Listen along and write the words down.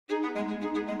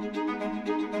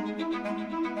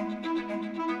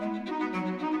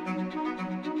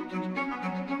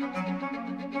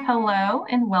Hello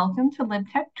and welcome to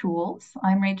LibTech Tools.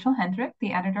 I'm Rachel Hendrick,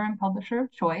 the editor and publisher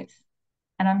of Choice,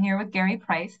 and I'm here with Gary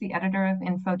Price, the editor of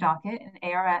InfoDocket and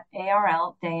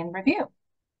ARL Day in Review.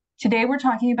 Today we're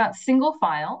talking about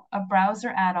SingleFile, a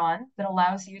browser add-on that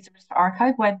allows users to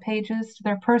archive web pages to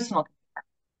their personal computer.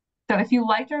 So if you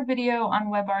liked our video on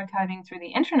web archiving through the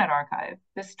Internet Archive,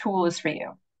 this tool is for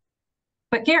you.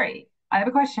 But Gary, I have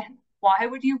a question. Why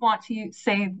would you want to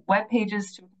save web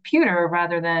pages to a computer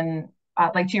rather than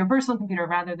like to your personal computer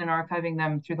rather than archiving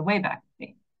them through the Wayback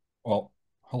machine? Well,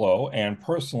 hello. And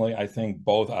personally, I think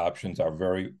both options are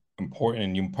very important.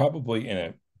 And you probably, in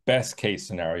a best case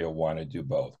scenario, want to do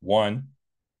both. One,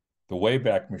 the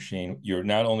Wayback machine, you're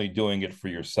not only doing it for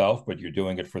yourself, but you're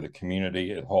doing it for the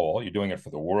community as a whole. You're doing it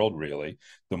for the world, really.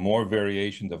 The more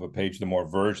variations of a page, the more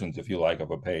versions, if you like,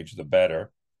 of a page, the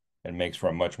better. It makes for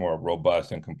a much more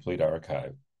robust and complete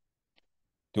archive.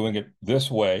 Doing it this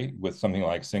way with something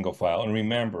like SingleFile. And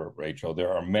remember, Rachel,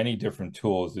 there are many different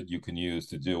tools that you can use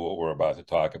to do what we're about to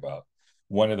talk about.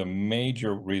 One of the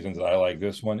major reasons that I like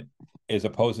this one is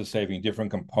opposed to saving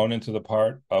different components of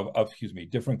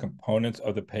different components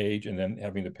of the page and then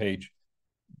having the page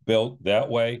built that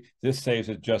way. This saves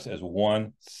it just as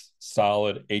one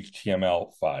solid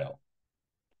HTML file.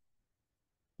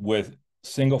 With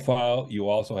SingleFile, you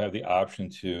also have the option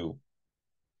to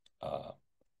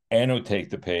annotate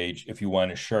the page if you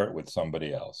want to share it with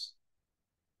somebody else.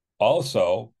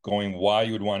 Also, going why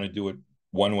you would want to do it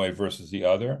one way versus the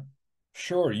other.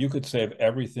 Sure, you could save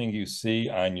everything you see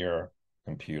on your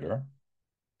computer,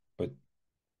 but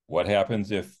what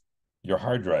happens if your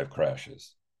hard drive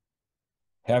crashes?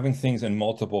 Having things in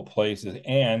multiple places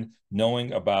and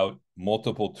knowing about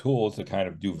multiple tools to kind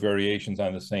of do variations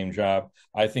on the same job,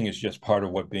 I think is just part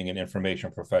of what being an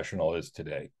information professional is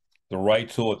today. The right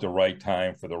tool at the right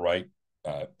time for the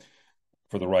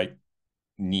right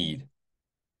need.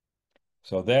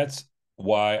 So that's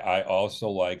why I also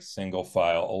like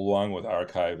SingleFile along with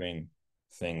archiving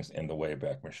things in the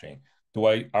Wayback machine. Do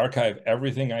I archive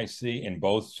everything I see in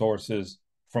both sources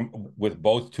with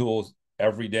both tools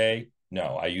every day?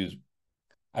 No,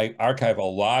 I archive a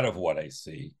lot of what I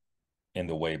see in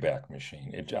the Wayback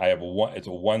machine. It's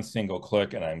a one single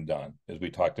click and I'm done, as we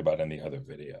talked about in the other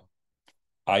video.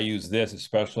 I use this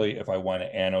especially if I want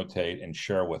to annotate and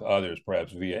share with others,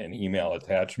 perhaps via an email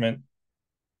attachment,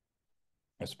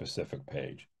 a specific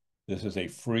page. This is a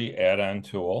free add-on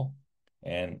tool,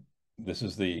 and this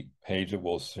is the page that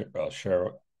we'll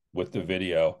share with the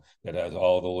video that has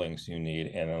all the links you need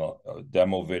and a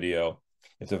demo video.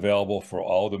 It's available for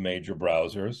all the major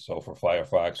browsers, so for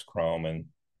Firefox, Chrome, and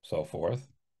so forth.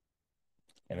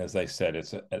 And as I said,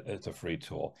 it's a free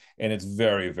tool, and it's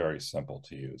very, very simple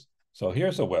to use. So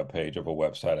here's a web page of a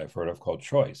website I've heard of called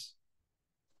Choice,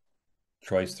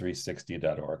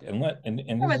 choice360.org. And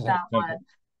this is That simple.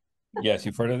 Yes,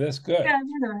 you've heard of this? Good. Yeah,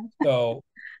 So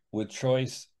with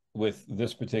Choice, with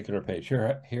this particular page,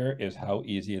 here is how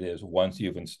easy it is once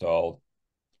you've installed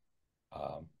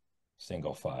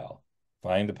SingleFile.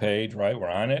 Find the page, right? We're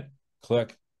on it.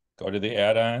 Click, go to the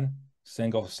add-on,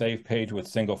 save page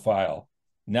with SingleFile.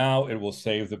 Now it will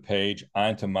save the page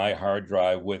onto my hard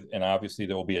drive and obviously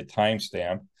there will be a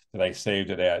timestamp that I saved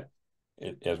it at,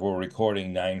 as we're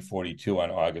recording 9:42 on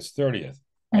August 30th.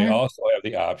 I also have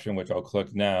the option, which I'll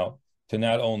click now, to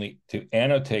not only to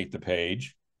annotate the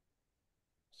page,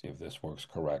 see if this works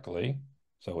correctly.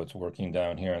 So it's working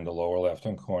down here in the lower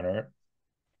left-hand corner.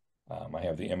 I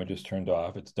have the images turned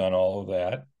off. It's done all of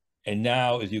that. And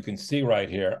now, as you can see right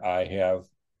here, I have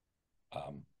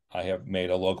made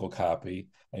a local copy.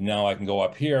 And now I can go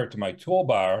up here to my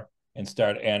toolbar and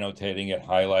start annotating it,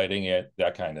 highlighting it,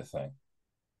 that kind of thing.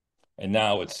 And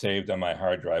now it's saved on my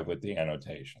hard drive with the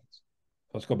annotations.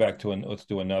 Let's go back to, let's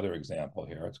do another example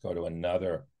here. Let's go to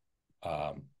another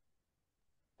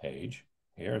page.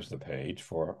 Here's the page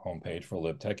homepage for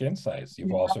LibTech Insights.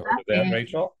 You've also heard of that,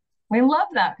 Rachel? We love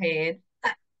that page.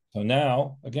 So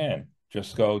now, again,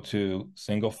 just go to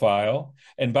SingleFile.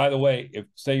 And by the way, if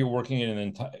say you're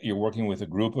working with a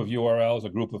group of URLs, a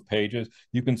group of pages,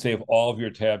 you can save all of your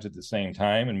tabs at the same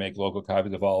time and make local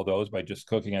copies of all of those by just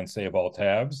clicking on Save All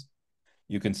Tabs.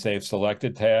 You can save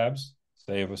selected tabs,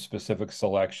 save a specific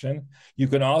selection. You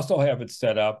can also have it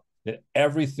set up that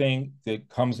everything that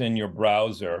comes in your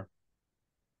browser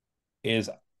is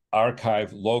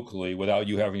archived locally without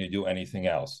you having to do anything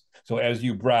else. So as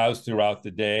you browse throughout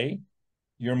the day,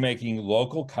 you're making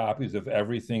local copies of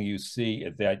everything you see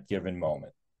at that given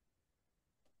moment.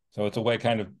 So it's a way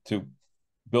kind of to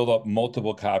build up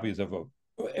multiple copies of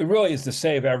it really is to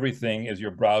save everything as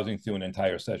you're browsing through an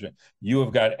entire session. You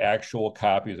have got actual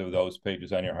copies of those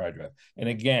pages on your hard drive. And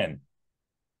again,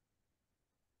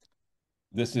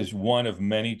 this is one of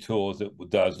many tools that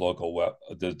does local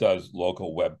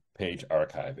web page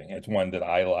archiving. It's one that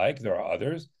I like. There are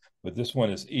others, but this one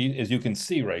is, as you can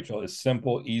see, Rachel, is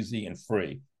simple, easy, and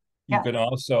free. You Yeah. can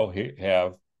also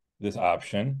have this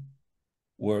option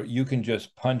where you can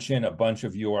just punch in a bunch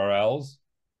of URLs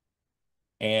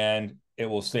and it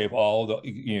will save all the,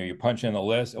 you punch in the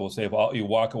list, it will save all, you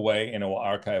walk away and it will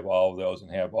archive all of those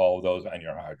and have all of those on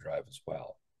your hard drive as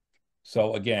well.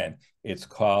 So again, it's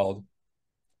called,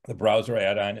 the browser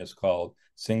add-on is called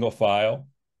SingleFile.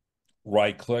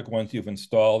 Right click once you've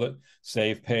installed it,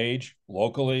 save page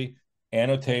locally,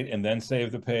 annotate and then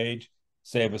save the page,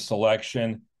 save a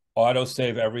selection, auto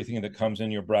save everything that comes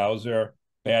in your browser,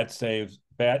 batch save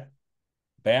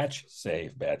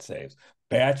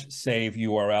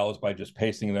URLs by just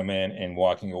pasting them in and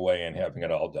walking away and having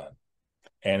it all done.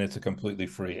 And it's a completely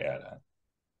free add-on.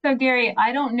 So Gary,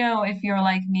 I don't know if you're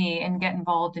like me and get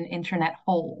involved in internet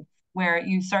holes where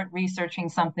you start researching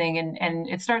something and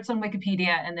it starts on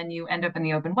Wikipedia and then you end up in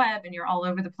the open web and you're all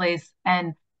over the place.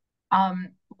 And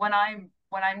when I'm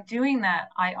doing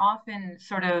that, I often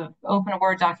sort of open a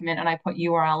Word document and I put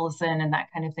URLs in and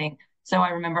that kind of thing. So I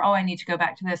remember, oh, I need to go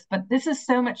back to this. But this is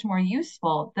so much more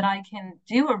useful that I can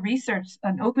do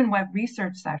an open web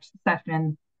research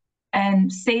session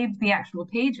and save the actual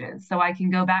pages so I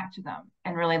can go back to them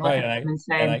and really look Right, at them and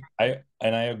say,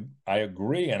 I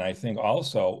agree, and I think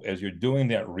also as you're doing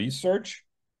that research,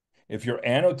 if you're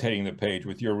annotating the page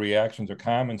with your reactions or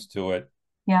comments to it,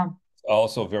 yeah, it's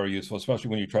also very useful, especially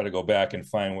when you try to go back and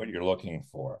find what you're looking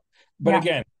for. But yeah.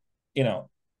 again, you know,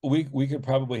 we could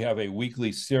probably have a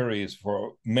weekly series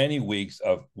for many weeks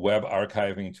of web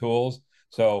archiving tools.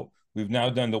 So we've now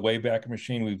done the Wayback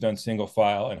Machine, we've done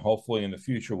SingleFile, and hopefully in the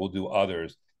future we'll do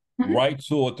others. Mhm. Right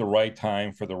tool at the right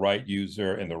time for the right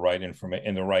user and the right information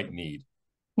and the right need.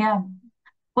 Yeah.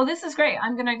 Well, this is great.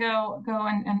 I'm gonna go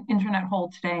and internet hole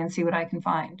today and see what I can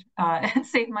find and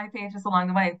save my pages along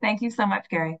the way. Thank you so much,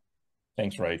 Gary.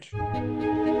 Thanks, Rach.